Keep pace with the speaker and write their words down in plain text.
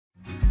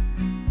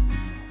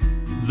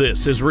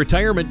This is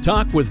Retirement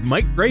Talk with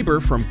Mike Graber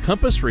from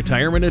Compass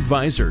Retirement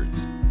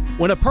Advisors.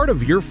 When a part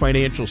of your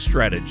financial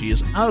strategy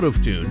is out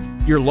of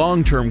tune, your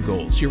long-term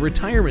goals, your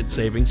retirement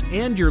savings,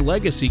 and your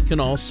legacy can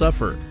all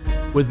suffer.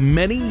 With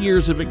many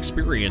years of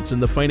experience in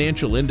the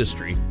financial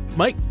industry,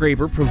 Mike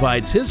Graber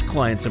provides his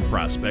clients and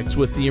prospects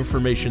with the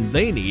information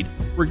they need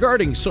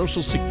regarding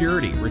Social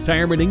Security,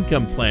 retirement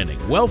income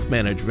planning, wealth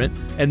management,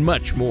 and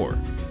much more.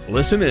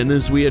 Listen in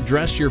as we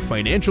address your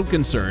financial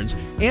concerns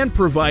and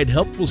provide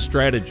helpful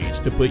strategies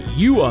to put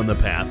you on the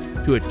path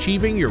to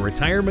achieving your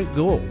retirement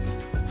goals.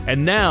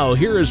 And now,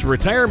 here is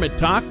Retirement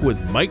Talk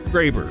with Mike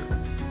Graber.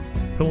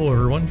 Hello,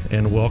 everyone,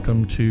 and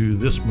welcome to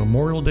this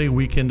Memorial Day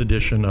weekend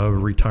edition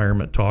of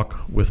Retirement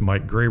Talk with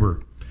Mike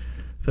Graber.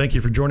 Thank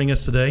you for joining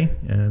us today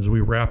as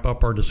we wrap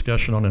up our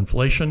discussion on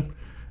inflation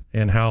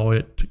and how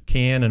it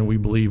can and we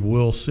believe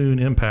will soon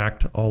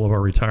impact all of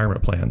our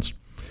retirement plans.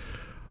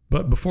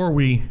 But before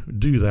we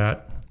do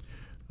that,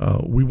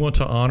 we want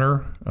to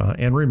honor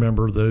and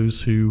remember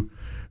those who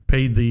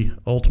paid the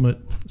ultimate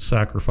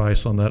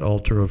sacrifice on that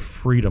altar of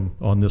freedom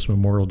on this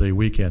Memorial Day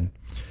weekend.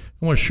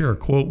 I want to share a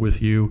quote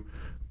with you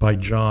by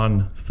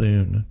John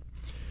Thune.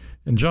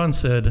 And John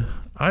said,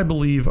 "I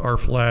believe our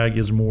flag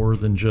is more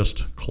than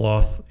just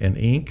cloth and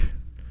ink.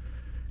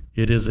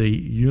 It is a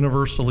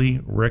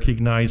universally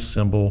recognized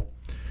symbol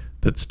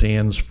that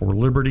stands for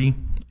liberty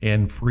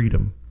and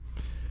freedom.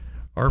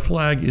 Our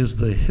flag is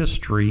the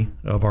history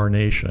of our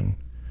nation,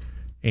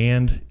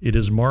 and it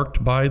is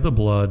marked by the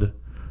blood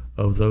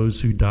of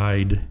those who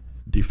died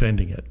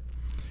defending it."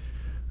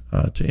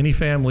 To any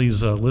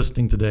families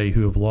listening today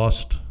who have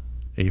lost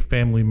a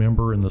family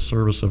member in the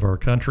service of our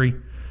country,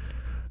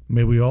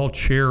 may we all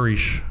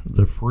cherish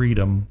the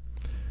freedom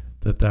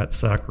that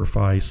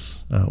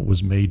sacrifice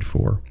was made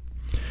for.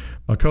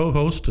 My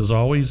co-host, as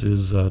always,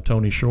 is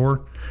Tony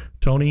Shore.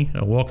 Tony,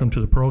 welcome to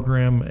the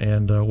program,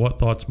 and what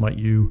thoughts might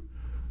you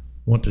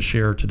want to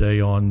share today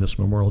on this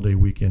Memorial Day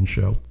weekend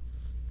show?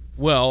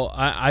 Well,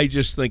 I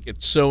just think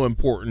it's so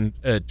important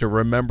to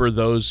remember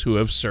those who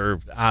have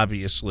served,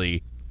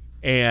 obviously.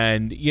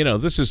 And, you know,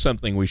 this is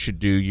something we should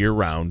do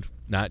year-round,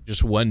 not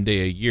just one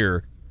day a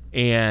year.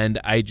 And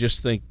I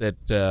just think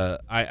that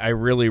I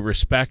really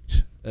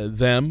respect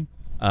them,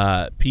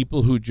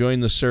 people who join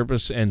the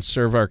service and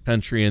serve our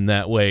country in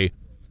that way.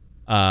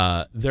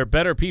 They're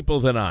better people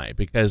than I,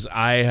 because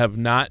I have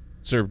not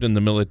served in the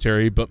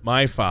military, but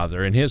my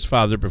father and his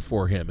father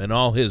before him and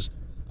all his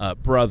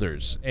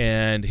brothers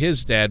and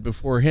his dad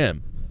before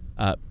him,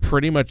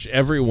 pretty much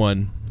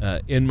everyone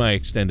in my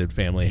extended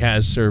family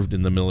has served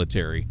in the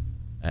military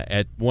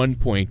at one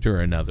point or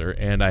another,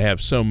 and I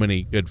have so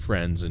many good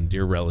friends and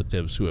dear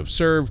relatives who have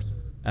served.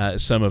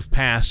 Some have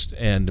passed,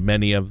 and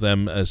many of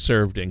them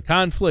served in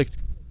conflict.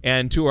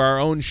 And to our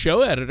own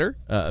show editor,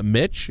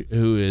 Mitch,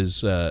 who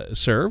is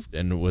served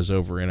and was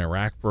over in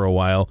Iraq for a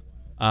while,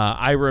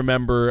 I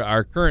remember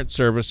our current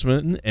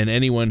servicemen and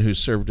anyone who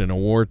served in a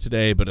war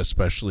today, but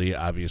especially,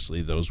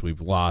 obviously, those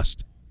we've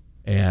lost,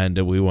 and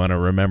we want to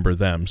remember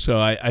them. So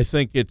I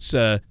think it's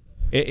a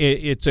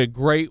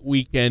great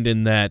weekend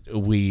in that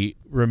we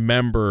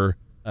remember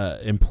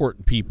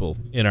important people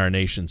in our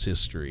nation's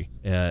history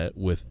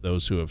with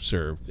those who have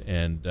served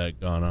and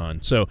gone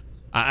on. So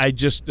I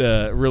just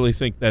really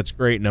think that's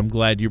great, and I'm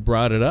glad you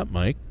brought it up,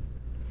 Mike.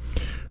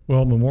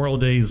 Well, Memorial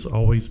Day's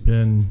always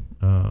been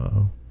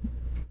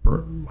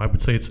I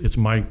would say it's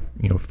my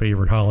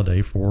favorite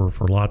holiday for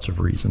lots of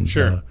reasons.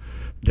 Sure.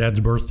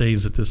 Dad's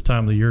birthday's at this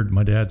time of the year.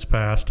 My dad's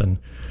passed, and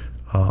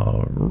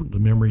the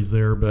memories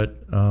there.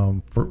 But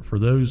for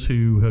those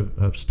who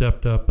have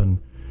stepped up and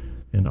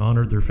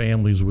honored their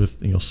families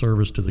with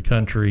service to the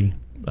country,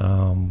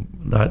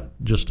 that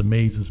just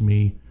amazes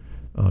me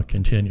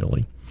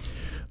continually.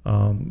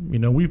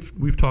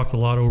 We've talked a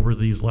lot over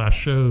these last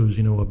shows,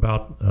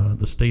 about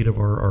the state of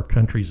our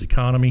country's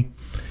economy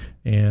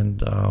and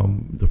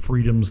the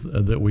freedoms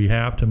that we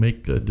have to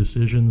make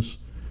decisions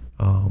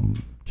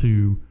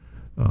to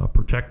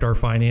protect our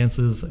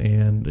finances.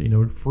 And,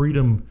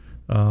 freedom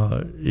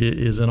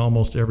is in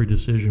almost every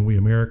decision we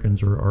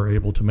Americans are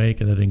able to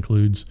make, and it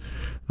includes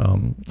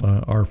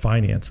our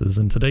finances.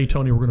 And today,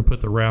 Tony, we're going to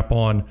put the wrap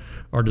on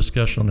our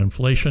discussion on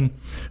inflation,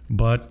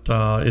 but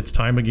it's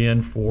time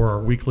again for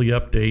our weekly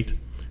update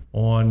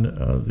on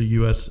the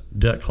U.S.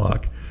 debt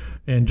clock.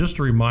 And just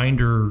a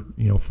reminder,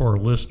 for our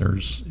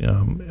listeners,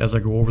 as I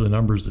go over the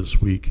numbers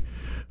this week,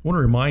 I want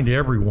to remind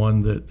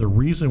everyone that the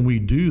reason we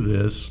do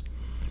this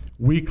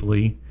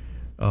weekly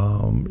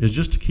is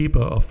just to keep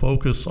a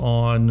focus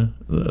on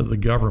the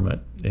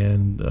government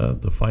and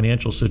the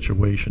financial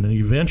situation. And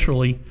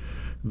eventually,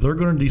 they're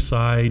going to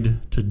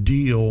decide to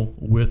deal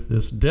with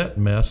this debt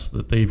mess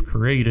that they've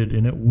created,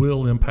 and it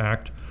will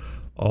impact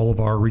all of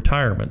our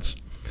retirements.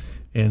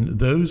 And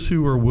those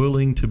who are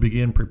willing to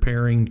begin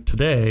preparing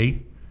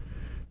today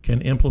can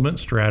implement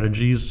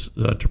strategies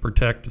to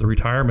protect the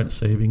retirement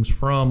savings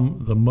from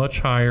the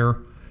much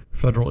higher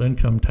federal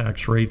income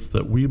tax rates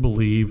that we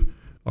believe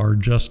are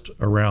just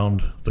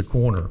around the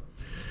corner.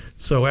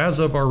 So as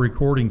of our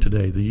recording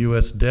today, the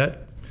U.S.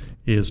 debt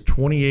is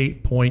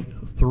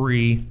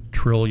 $28.3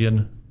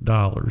 trillion.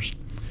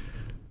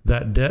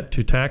 That debt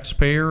to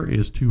taxpayer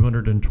is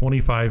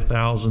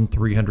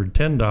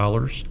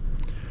 $225,310.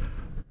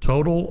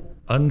 Total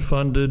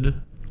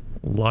unfunded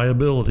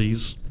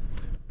liabilities,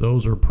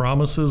 those are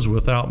promises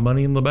without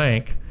money in the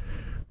bank,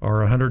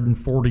 are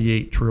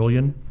 $148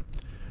 trillion.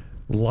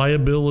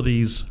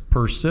 Liabilities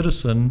per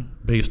citizen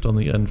based on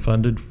the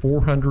unfunded,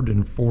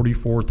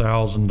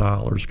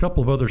 $444,000. A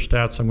couple of other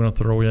stats I'm going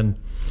to throw in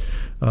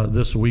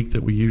this week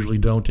that we usually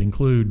don't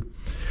include.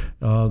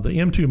 The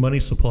M2 money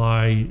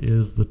supply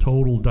is the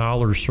total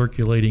dollars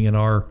circulating in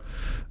our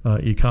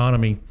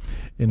economy.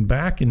 And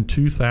back in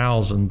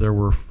 2000, there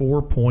were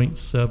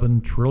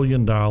 $4.7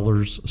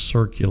 trillion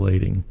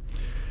circulating.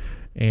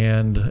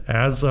 And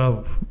as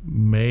of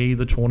May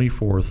the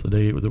 24th, the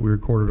day that we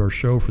recorded our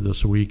show for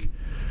this week,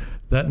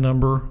 that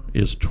number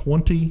is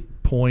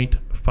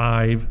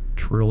 $20.5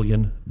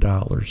 trillion.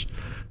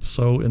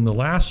 So in the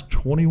last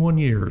 21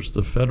 years,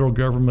 the federal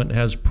government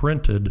has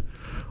printed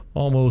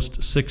almost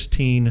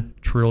 $16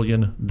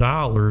 trillion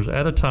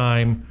at a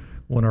time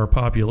when our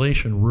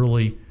population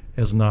really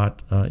has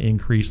not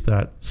increased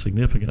that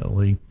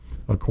significantly,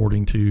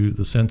 according to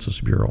the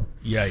Census Bureau.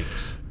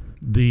 Yikes.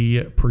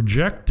 The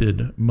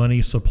projected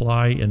money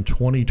supply in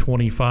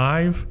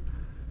 2025,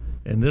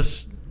 and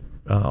this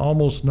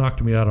almost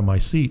knocked me out of my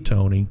seat,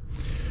 Tony,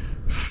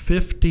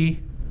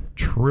 $50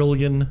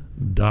 trillion.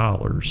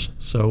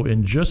 So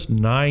in just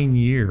 9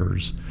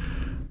 years,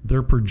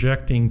 they're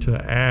projecting to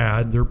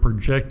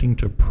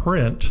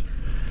print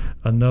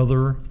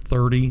another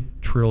 $30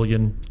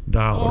 trillion.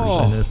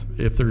 And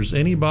if there's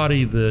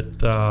anybody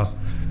that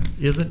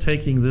isn't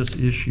taking this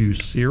issue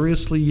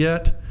seriously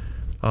yet,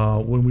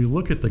 when we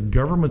look at the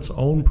government's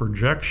own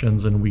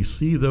projections and we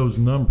see those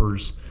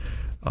numbers,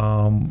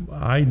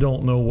 I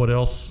don't know what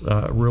else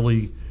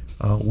really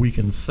we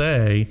can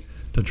say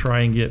to try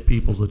and get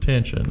people's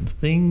attention.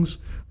 Things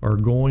are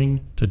going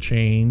to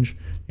change,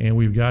 and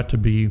we've got to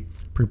be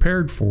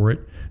prepared for it.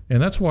 And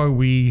that's why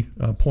we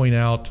point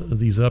out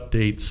these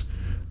updates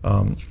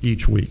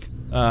each week.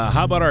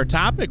 How about our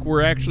topic?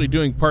 We're actually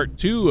doing part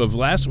 2 of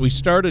we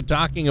started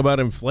talking about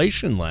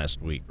inflation last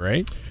week,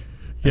 right?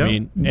 Yep. I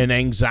mean, and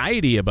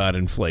anxiety about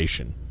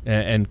inflation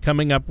and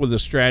coming up with a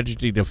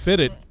strategy to fit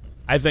it.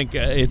 I think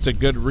it's a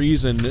good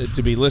reason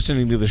to be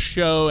listening to the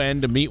show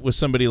and to meet with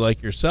somebody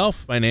like yourself,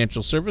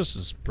 financial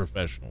services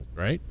professionals,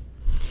 right?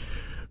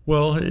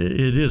 Well,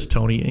 it is,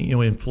 Tony. You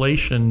know,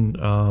 inflation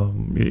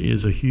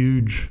is a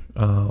huge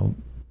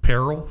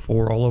peril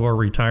for all of our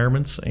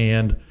retirements,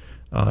 and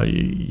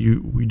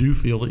we do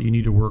feel that you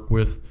need to work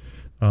with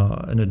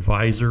an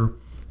advisor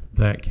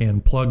that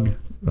can plug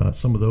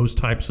some of those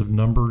types of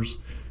numbers,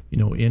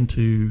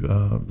 into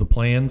the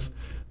plans.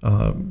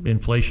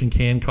 Inflation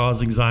can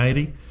cause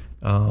anxiety.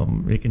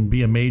 It can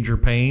be a major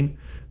pain,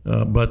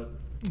 but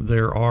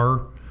there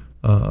are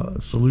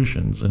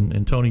solutions.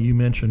 And Tony, you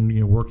mentioned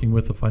working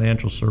with a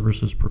financial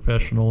services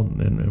professional,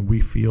 and we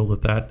feel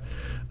that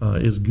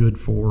is good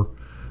for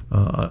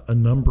a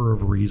number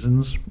of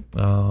reasons.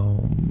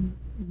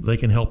 They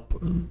can help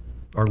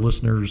our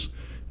listeners,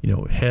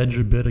 hedge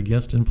a bit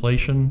against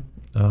inflation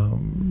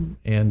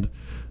and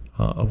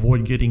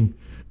avoid getting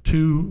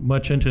too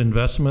much into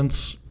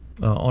investments.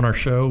 On our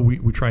show,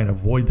 we try and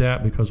avoid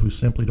that because we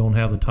simply don't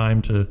have the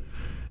time to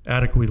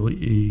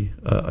adequately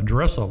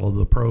address all of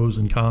the pros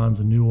and cons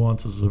and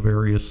nuances of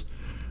various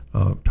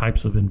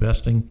types of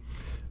investing.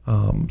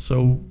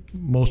 So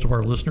most of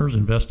our listeners,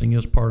 investing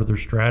is part of their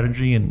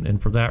strategy,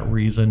 and for that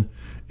reason,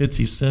 it's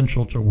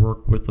essential to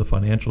work with a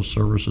financial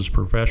services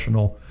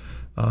professional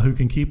who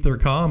can keep their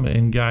calm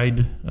and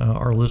guide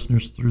our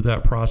listeners through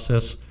that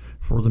process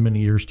for the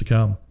many years to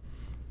come.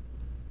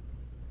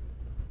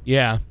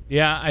 Yeah,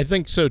 I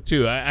think so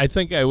too. I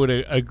think I would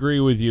agree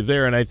with you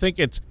there, and I think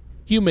it's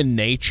human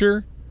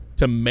nature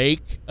to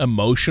make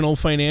emotional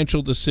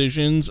financial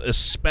decisions,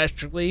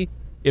 especially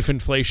if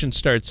inflation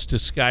starts to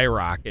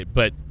skyrocket.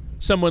 But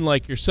someone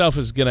like yourself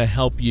is going to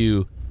help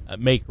you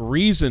make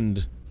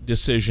reasoned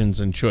decisions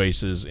and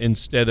choices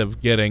instead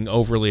of getting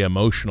overly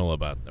emotional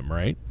about them,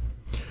 right?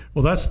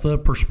 Well, that's the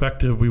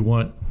perspective we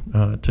want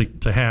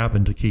to have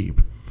and to keep.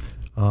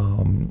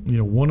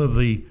 One of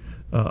the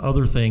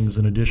other things,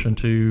 in addition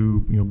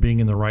to being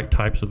in the right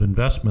types of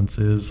investments,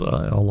 is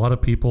a lot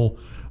of people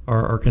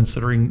are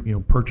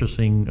considering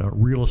purchasing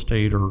real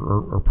estate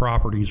or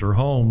properties or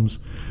homes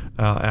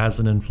as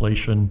an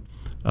inflation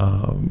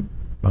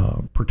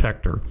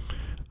protector.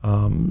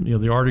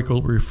 The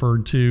article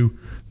referred to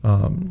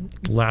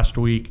last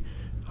week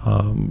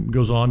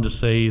goes on to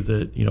say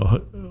that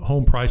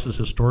home prices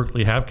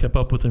historically have kept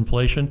up with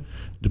inflation,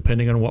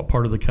 depending on what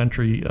part of the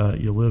country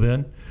you live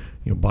in.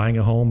 Buying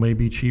a home may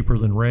be cheaper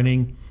than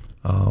renting.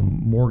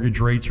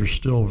 Mortgage rates are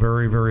still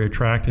very, very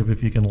attractive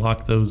if you can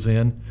lock those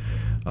in,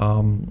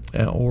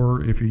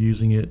 or if you're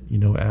using it,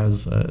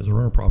 as a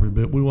rental property.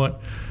 But we want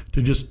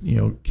to just,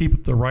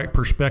 keep the right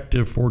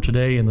perspective for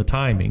today and the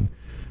timing.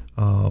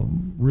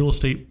 Real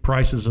estate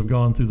prices have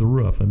gone through the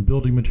roof, and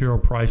building material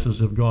prices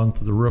have gone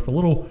through the roof. A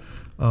little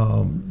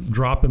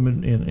drop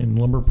in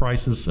lumber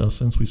prices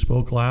since we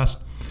spoke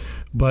last,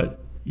 but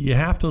you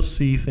have to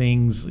see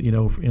things,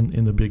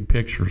 in the big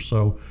picture.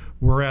 So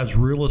whereas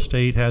real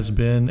estate has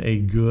been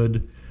a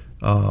good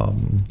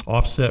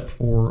offset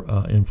for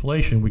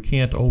inflation, we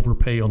can't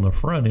overpay on the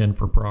front end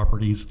for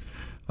properties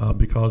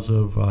because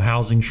of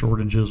housing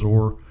shortages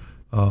or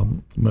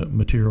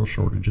material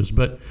shortages.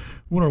 But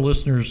we want our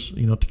listeners,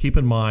 to keep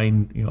in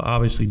mind,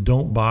 obviously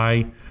don't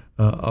buy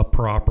a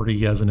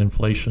property as an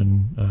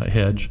inflation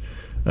hedge.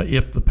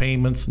 If the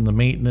payments and the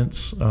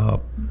maintenance,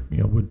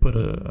 would put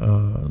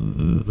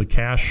the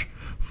cash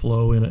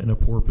flow in a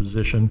poor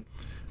position.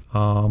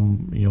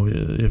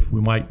 If we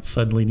might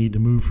suddenly need to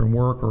move from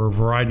work or a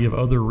variety of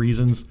other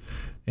reasons,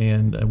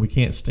 and we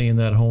can't stay in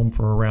that home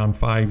for around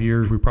 5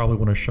 years, we probably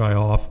want to shy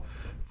off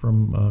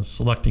from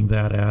selecting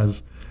that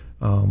as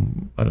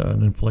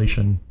an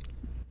inflation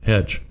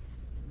hedge.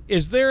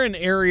 Is there an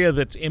area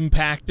that's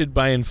impacted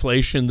by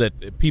inflation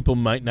that people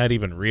might not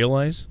even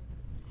realize?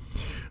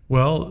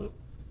 Well,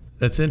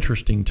 that's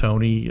interesting,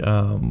 Tony.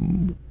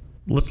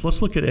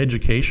 Let's look at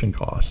education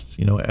costs.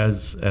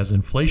 As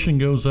inflation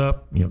goes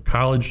up,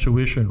 college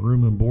tuition,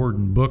 room and board,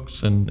 and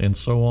books, and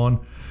so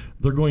on,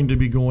 they're going to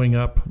be going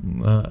up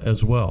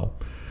as well.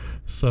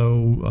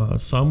 So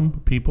some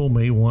people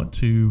may want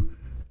to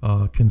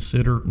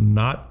consider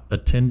not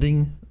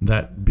attending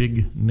that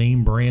big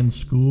name brand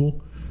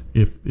school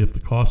if the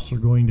costs are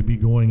going to be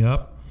going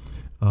up.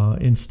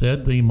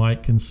 Instead, they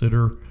might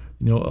consider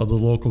the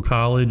local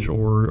college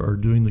or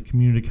doing the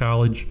community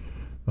college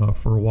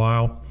for a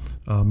while,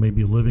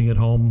 maybe living at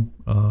home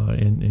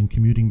and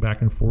commuting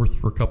back and forth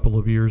for a couple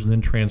of years and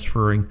then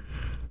transferring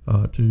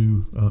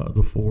to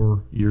the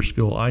 4-year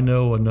school. I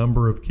know a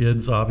number of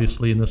kids,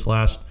 obviously, in this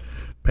last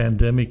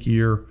pandemic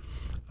year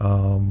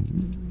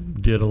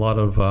did a lot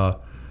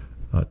of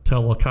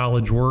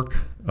tele-college work,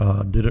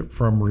 did it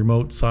from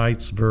remote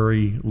sites,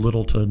 very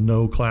little to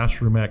no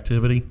classroom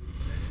activity.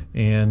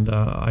 And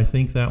I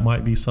think that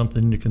might be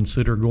something to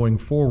consider going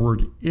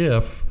forward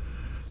if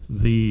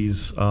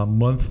these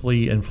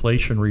monthly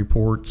inflation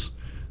reports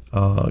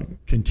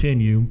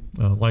continue,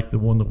 like the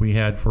one that we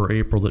had for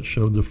April that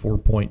showed the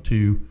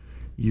 4.2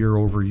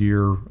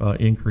 year-over-year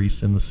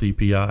increase in the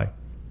CPI.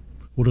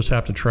 We'll just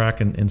have to track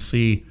and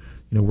see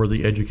where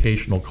the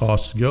educational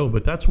costs go.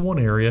 But that's one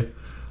area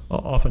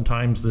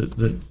oftentimes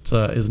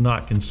that is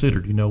not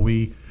considered.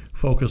 We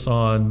focus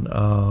on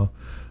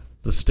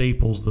the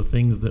staples, the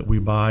things that we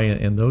buy,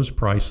 and those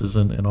prices,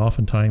 and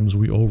oftentimes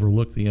we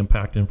overlook the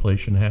impact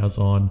inflation has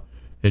on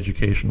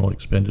educational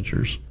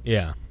expenditures.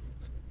 Yeah,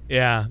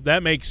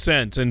 that makes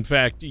sense. In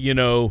fact,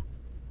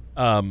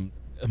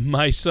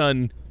 my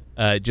son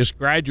just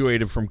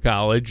graduated from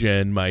college,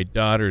 and my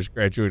daughter's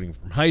graduating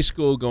from high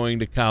school, going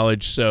to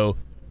college. So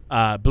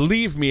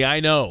believe me,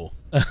 I know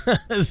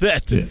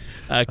that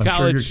I'm college,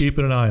 sure you're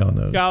keeping an eye on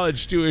those.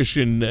 College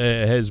tuition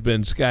has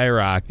been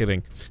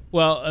skyrocketing.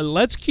 Well,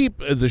 let's keep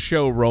the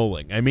show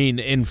rolling. I mean,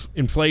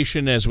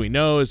 inflation, as we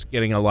know, is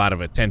getting a lot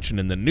of attention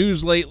in the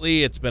news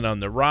lately. It's been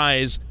on the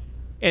rise.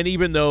 And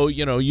even though,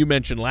 you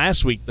mentioned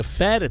last week, the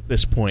Fed at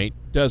this point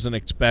doesn't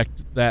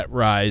expect that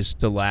rise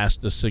to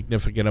last a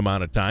significant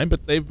amount of time,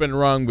 but they've been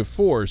wrong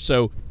before.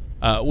 So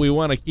we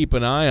want to keep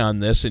an eye on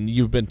this, and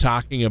you've been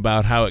talking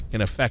about how it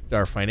can affect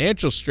our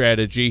financial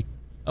strategy.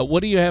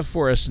 What do you have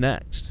for us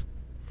next?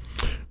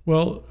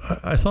 Well,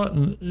 I thought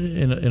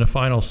in a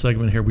final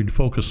segment here, we'd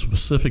focus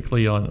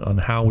specifically on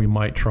how we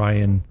might try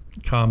and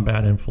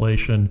combat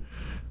inflation,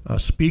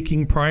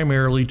 speaking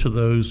primarily to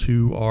those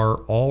who are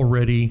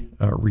already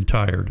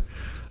retired.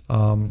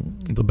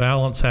 The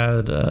Balance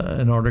had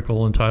an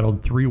article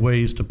entitled 3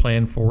 Ways to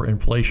Plan for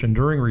Inflation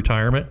During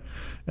Retirement,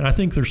 and I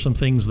think there's some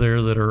things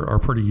there that are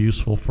pretty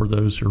useful for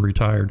those who are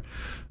retired.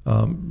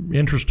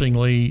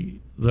 Interestingly,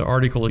 the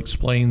article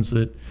explains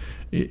that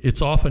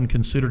it's often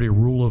considered a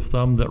rule of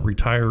thumb that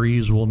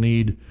retirees will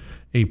need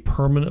a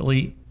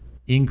permanently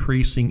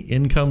increasing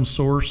income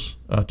source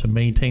to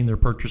maintain their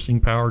purchasing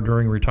power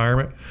during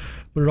retirement.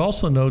 But it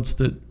also notes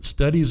that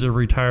studies of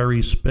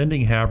retirees'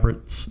 spending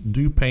habits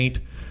do paint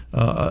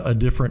a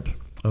different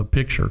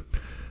picture.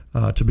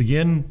 To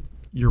begin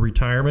your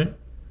retirement,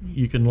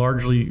 you can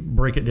largely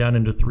break it down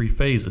into 3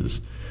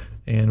 phases.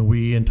 And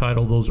we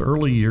entitle those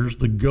early years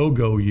the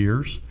go-go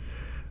years.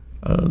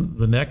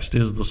 The next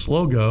is the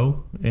slow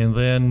go, and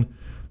then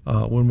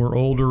when we're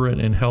older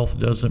and health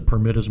doesn't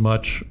permit as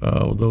much,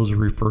 those are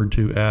referred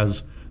to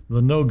as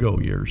the no-go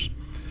years.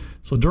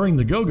 So during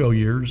the go-go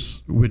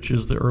years, which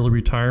is the early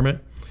retirement,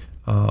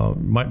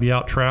 might be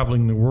out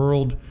traveling the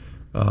world,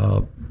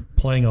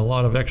 playing a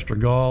lot of extra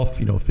golf,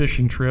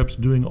 fishing trips,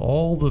 doing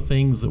all the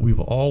things that we've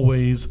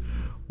always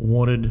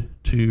wanted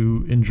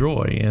to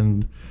enjoy.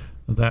 And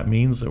that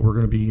means that we're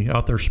going to be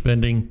out there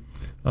spending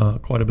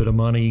quite a bit of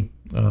money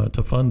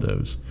to fund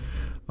those.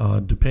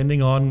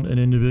 Depending on an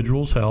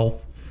individual's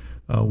health,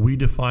 we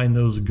define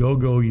those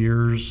go-go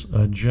years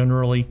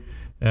generally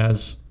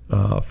as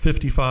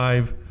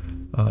 55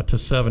 to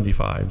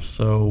 75.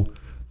 So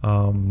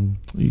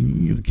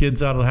the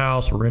kids out of the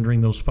house are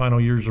entering those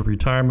final years of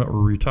retirement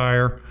or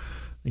retire,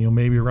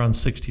 maybe around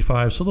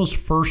 65. So those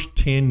first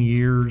 10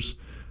 years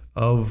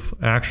of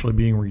actually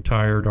being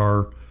retired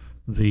are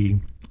the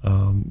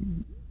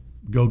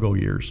go-go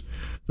years.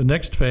 The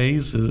next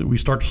phase is we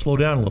start to slow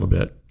down a little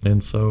bit,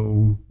 and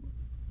so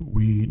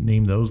we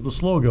name those the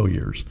slow-go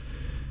years.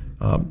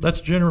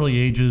 That's generally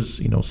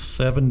ages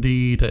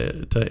 70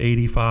 to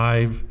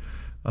 85,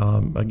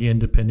 again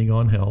depending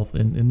on health.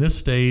 And in this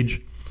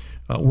stage,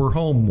 we're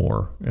home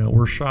more,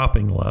 we're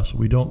shopping less.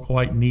 We don't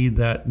quite need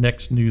that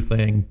next new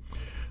thing.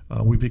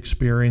 We've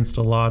experienced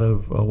a lot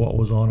of what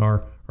was on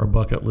our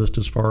bucket list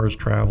as far as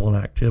travel and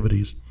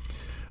activities.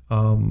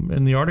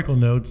 And the article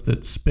notes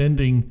that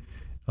spending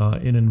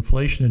in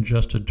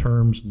inflation-adjusted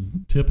terms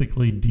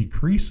typically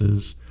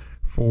decreases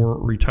for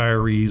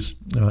retirees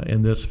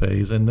in this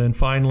phase. And then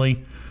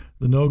finally,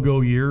 the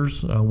no-go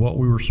years, what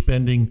we were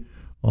spending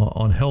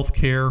on health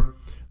care,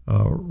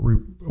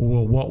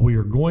 what we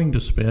are going to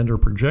spend or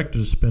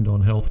projected to spend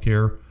on health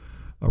care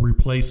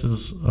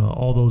replaces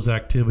all those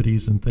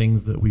activities and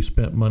things that we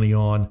spent money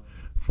on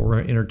for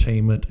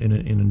entertainment and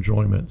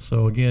enjoyment.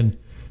 So again,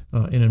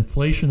 in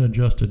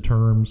inflation-adjusted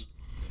terms,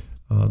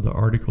 the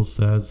article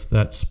says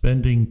that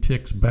spending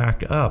ticks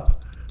back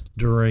up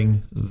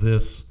during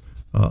this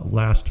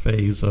last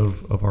phase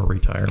of our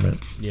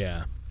retirement.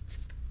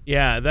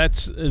 Yeah,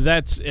 that's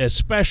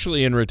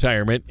especially in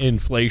retirement,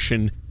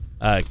 inflation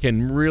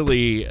can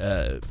really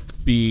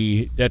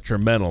be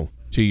detrimental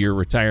to your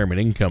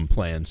retirement income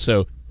plan.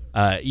 So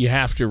you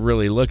have to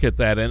really look at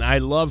that. And I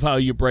love how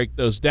you break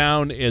those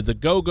down: the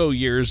go-go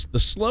years, the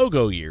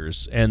slow-go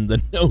years, and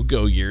the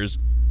no-go years.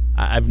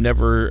 I've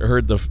never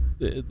heard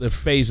the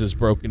phases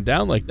broken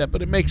down like that,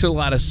 but it makes a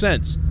lot of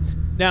sense.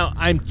 Now,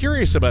 I'm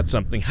curious about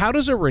something. How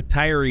does a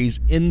retiree's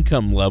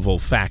income level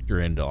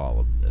factor into all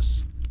of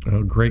this?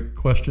 Great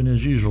question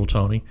as usual,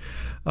 Tony.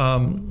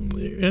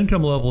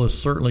 Income level is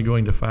certainly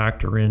going to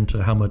factor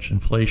into how much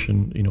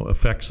inflation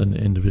affects an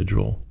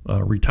individual.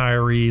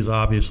 Retirees,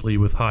 obviously,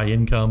 with high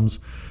incomes,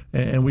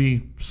 and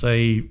we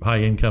say high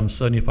income,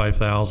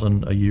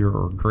 $75,000 a year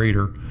or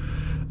greater,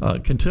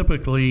 can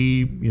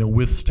typically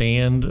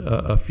withstand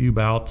a few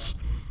bouts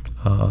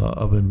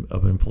of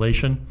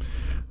inflation.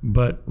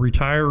 But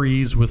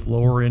retirees with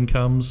lower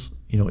incomes,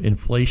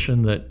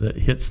 inflation that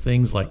hits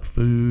things like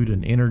food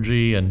and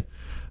energy and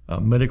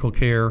medical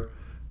care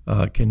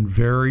can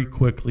very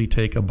quickly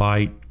take a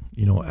bite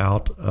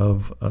out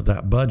of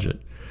that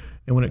budget.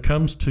 And when it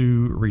comes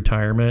to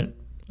retirement,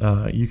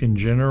 you can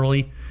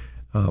generally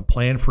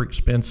plan for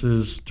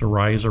expenses to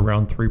rise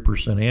around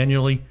 3%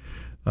 annually,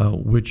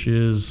 which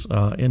is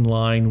in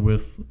line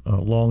with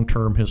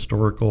long-term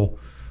historical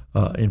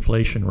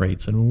inflation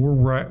rates. And when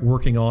we're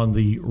working on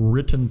the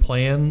written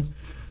plan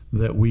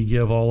that we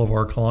give all of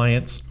our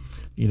clients,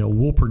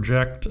 we'll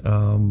project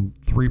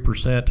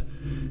 3%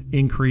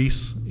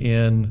 increase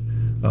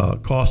in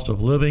cost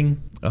of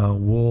living.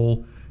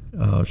 We'll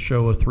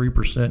show a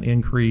 3%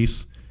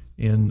 increase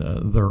in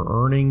their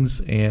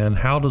earnings. And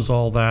how does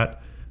all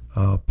that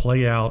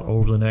play out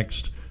over the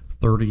next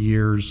 30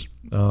 years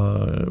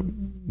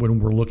when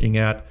we're looking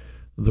at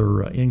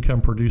their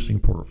income producing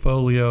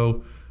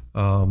portfolio,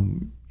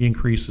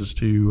 increases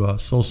to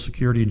Social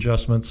Security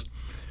adjustments.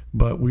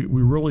 But we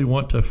really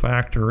want to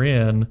factor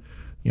in,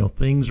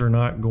 things are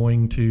not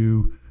going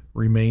to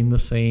remain the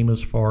same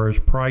as far as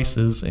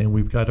prices, and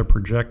we've got to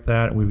project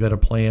that, and we've got a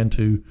plan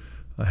to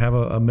have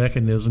a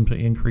mechanism to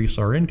increase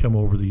our income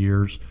over the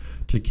years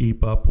to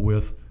keep up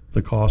with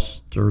the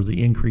cost or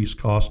the increased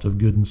cost of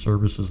goods and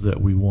services that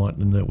we want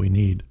and that we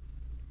need.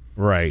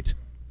 Right.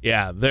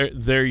 Yeah,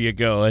 there you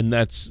go. And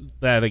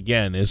that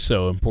again is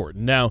so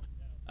important. Now,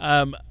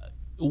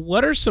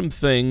 what are some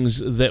things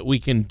that we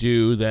can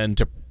do then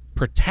to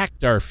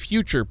protect our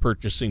future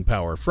purchasing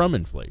power from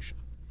inflation?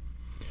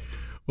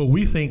 Well,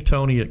 we think,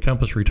 Tony, at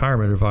Compass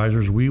Retirement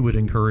Advisors, we would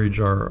encourage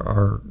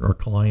our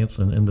clients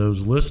and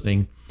those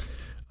listening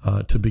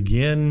to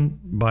begin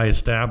by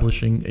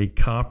establishing a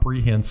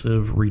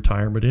comprehensive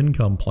retirement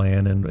income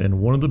plan. And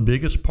one of the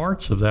biggest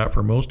parts of that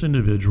for most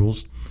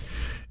individuals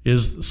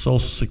is Social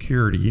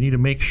Security. You need to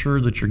make sure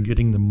that you're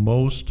getting the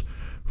most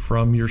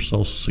from your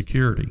Social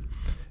Security.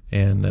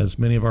 And as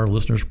many of our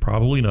listeners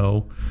probably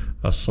know,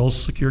 Social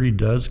Security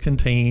does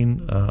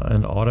contain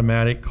an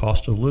automatic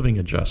cost of living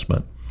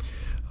adjustment.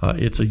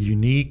 It's a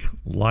unique,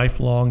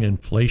 lifelong,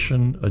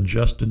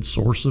 inflation-adjusted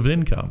source of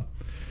income.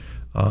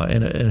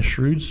 And a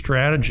shrewd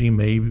strategy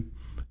may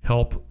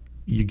help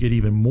you get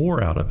even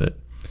more out of it.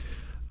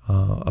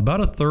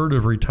 About a third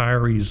of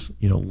retirees,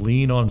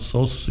 lean on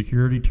Social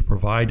Security to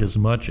provide as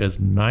much as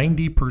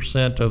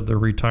 90% of their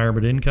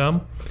retirement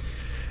income,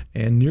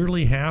 and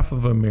nearly half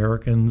of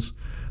Americans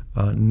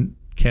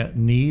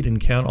need and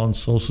count on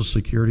Social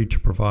Security to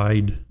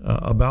provide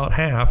about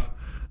half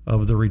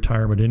of their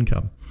retirement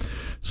income.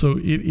 So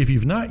if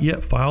you've not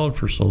yet filed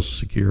for Social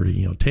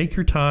Security, take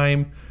your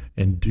time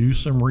and do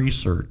some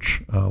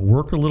research.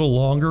 Work a little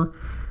longer.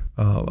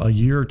 A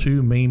year or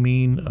two may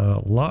mean a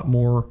lot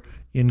more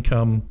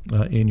income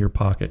in your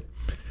pocket.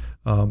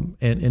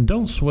 And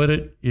don't sweat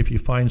it if you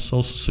find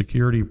Social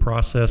Security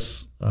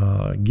process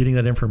getting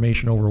that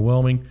information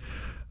overwhelming.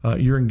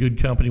 You're in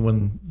good company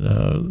when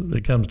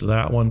it comes to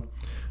that one.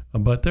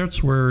 but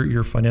that's where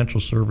your financial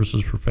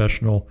services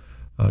professional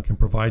can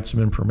provide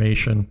some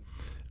information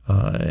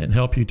and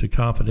help you to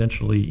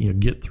confidentially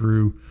get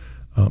through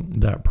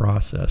that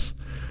process.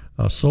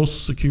 Social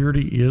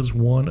Security is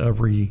one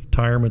of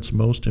retirement's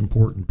most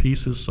important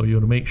pieces, so you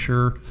want to make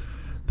sure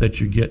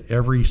that you get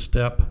every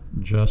step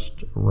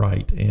just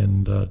right.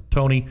 And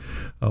Tony,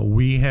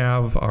 we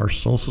have our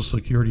Social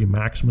Security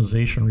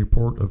maximization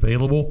report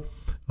available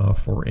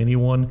for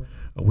anyone.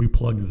 We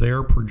plug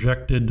their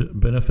projected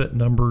benefit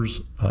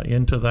numbers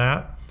into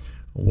that.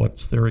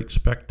 What's their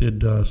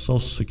expected Social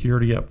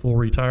Security at full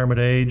retirement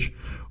age,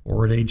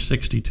 or at age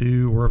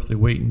 62, or if they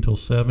wait until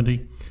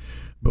 70.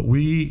 But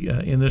we,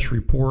 in this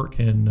report,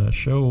 can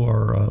show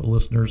our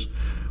listeners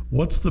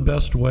what's the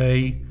best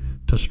way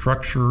to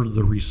structure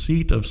the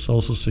receipt of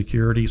Social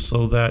Security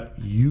so that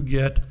you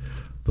get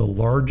the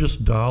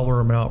largest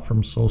dollar amount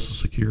from Social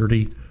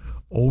Security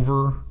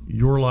over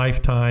your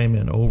lifetime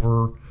and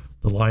over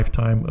the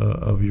lifetime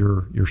of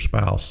your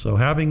spouse. So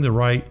having the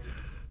right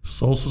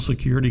Social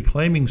Security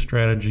claiming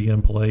strategy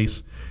in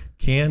place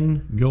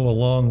can go a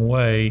long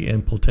way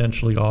in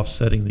potentially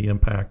offsetting the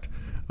impact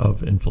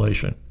of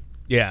inflation.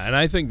 Yeah, and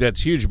I think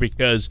that's huge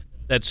because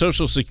that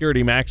Social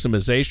Security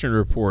maximization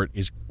report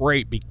is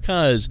great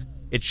because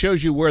it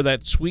shows you where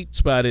that sweet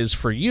spot is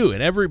for you,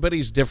 and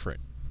everybody's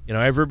different.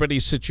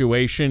 Everybody's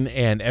situation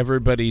and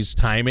everybody's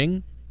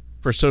timing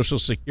for Social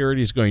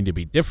Security is going to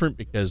be different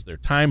because their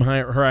time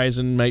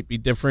horizon might be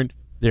different.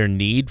 Their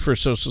need for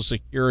Social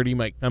Security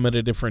might come at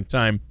a different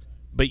time,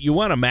 but you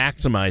want to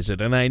maximize it.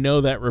 And I know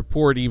that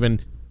report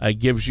even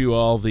gives you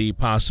all the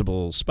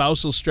possible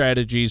spousal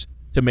strategies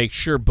to make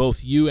sure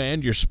both you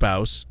and your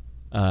spouse,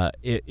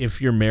 if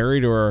you're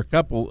married or a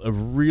couple,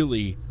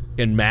 really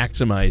can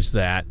maximize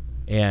that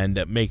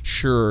and make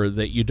sure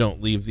that you don't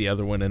leave the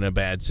other one in a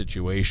bad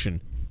situation.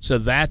 So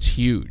that's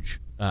huge,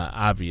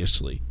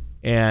 obviously.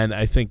 And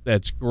I think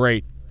that's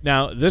great.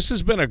 Now, this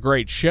has been a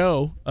great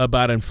show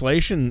about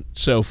inflation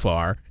so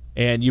far,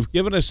 and you've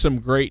given us some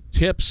great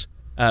tips,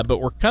 but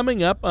we're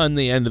coming up on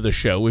the end of the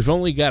show. We've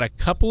only got a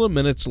couple of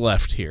minutes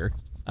left here.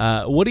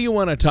 What do you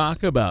want to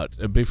talk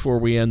about before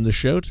we end the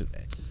show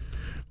today?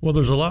 Well,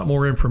 there's a lot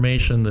more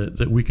information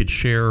that we could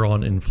share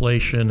on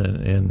inflation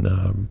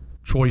and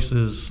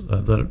choices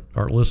that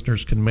our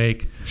listeners can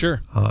make to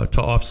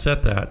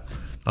offset that.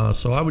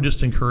 So I would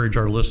just encourage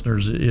our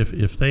listeners,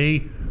 if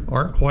they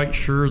aren't quite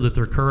sure that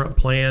their current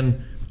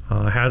plan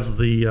has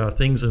the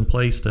things in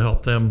place to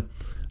help them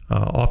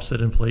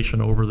offset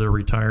inflation over their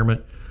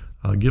retirement,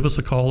 give us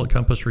a call at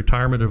Compass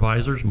Retirement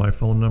Advisors. My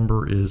phone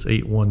number is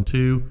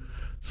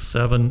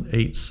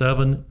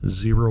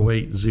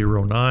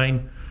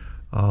 812-787-0809.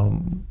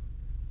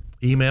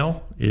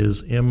 Email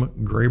is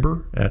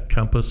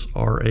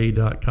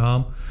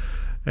mgraber@compassra.com.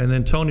 And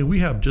then, Tony, we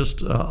have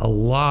just a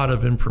lot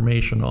of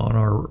information on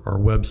our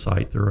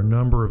website. There are a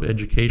number of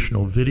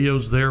educational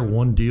videos there.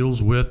 One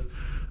deals with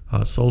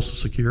Social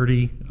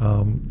Security,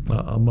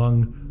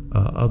 among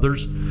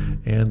others.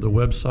 And the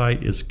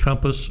website is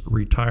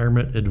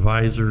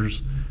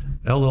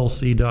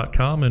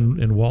compassretirementadvisorsllc.com.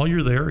 And while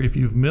you're there, if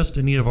you've missed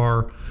any of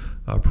our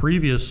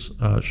previous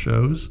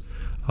shows,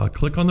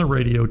 click on the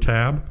radio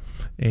tab,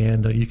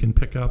 and you can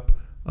pick up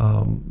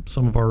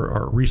some of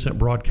our recent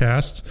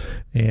broadcasts,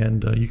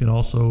 and you can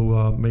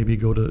also maybe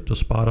go to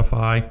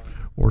Spotify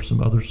or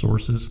some other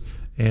sources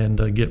and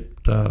get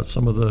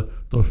some of the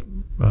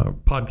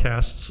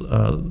podcasts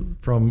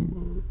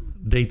from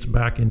dates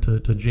back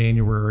into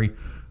January,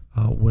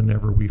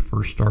 whenever we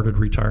first started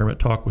Retirement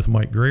Talk with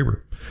Mike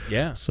Graber.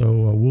 Yeah.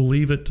 So we'll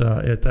leave it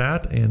at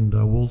that, and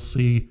we'll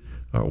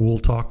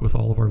talk with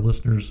all of our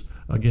listeners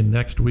again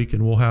next week,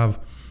 and we'll have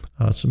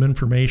some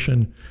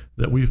information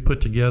that we've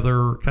put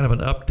together, kind of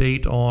an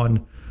update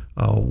on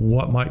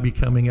what might be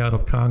coming out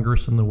of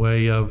Congress in the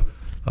way of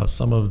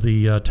some of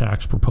the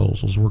tax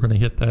proposals. We're going to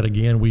hit that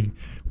again. We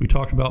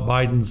talked about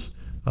Biden's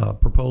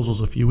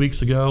proposals a few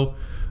weeks ago,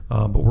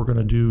 but we're going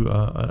to do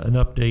an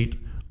update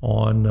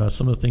on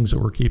some of the things that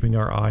we're keeping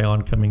our eye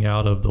on coming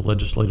out of the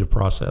legislative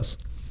process.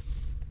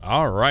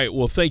 All right.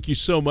 Well, thank you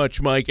so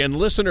much, Mike. And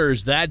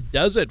listeners, that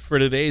does it for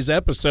today's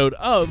episode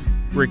of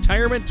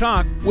Retirement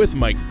Talk with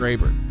Mike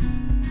Graber.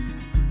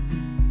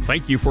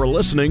 Thank you for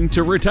listening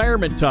to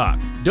Retirement Talk.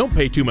 Don't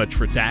pay too much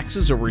for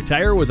taxes or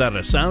retire without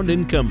a sound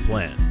income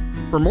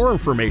plan. For more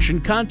information,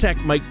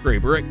 contact Mike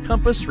Graber at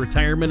Compass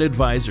Retirement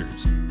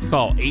Advisors.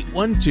 Call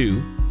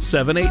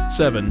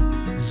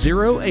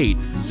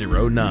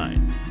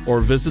 812-787-0809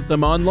 or visit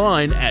them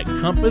online at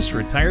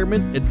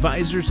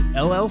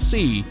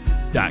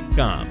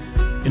compassretirementadvisorsllc.com.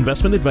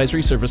 Investment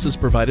advisory services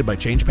provided by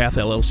ChangePath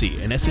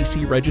LLC, an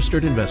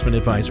SEC-registered investment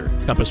advisor.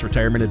 Compass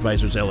Retirement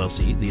Advisors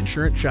LLC, The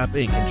Insurance Shop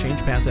Inc., and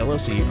ChangePath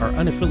LLC are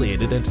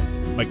unaffiliated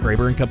entities. Mike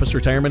Graber and Compass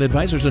Retirement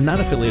Advisors are not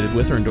affiliated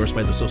with or endorsed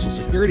by the Social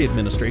Security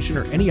Administration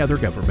or any other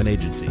government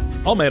agency.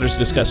 All matters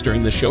discussed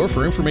during this show are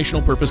for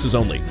informational purposes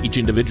only. Each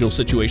individual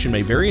situation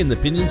may vary, and the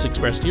opinions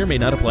expressed here may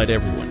not apply to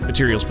everyone.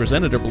 Materials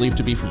presented are believed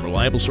to be from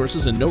reliable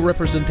sources, and no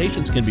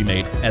representations can be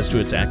made as to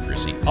its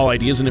accuracy. All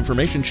ideas and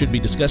information should be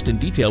discussed in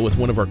detail with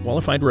one of our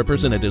qualified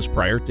representatives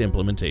prior to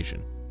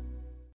implementation.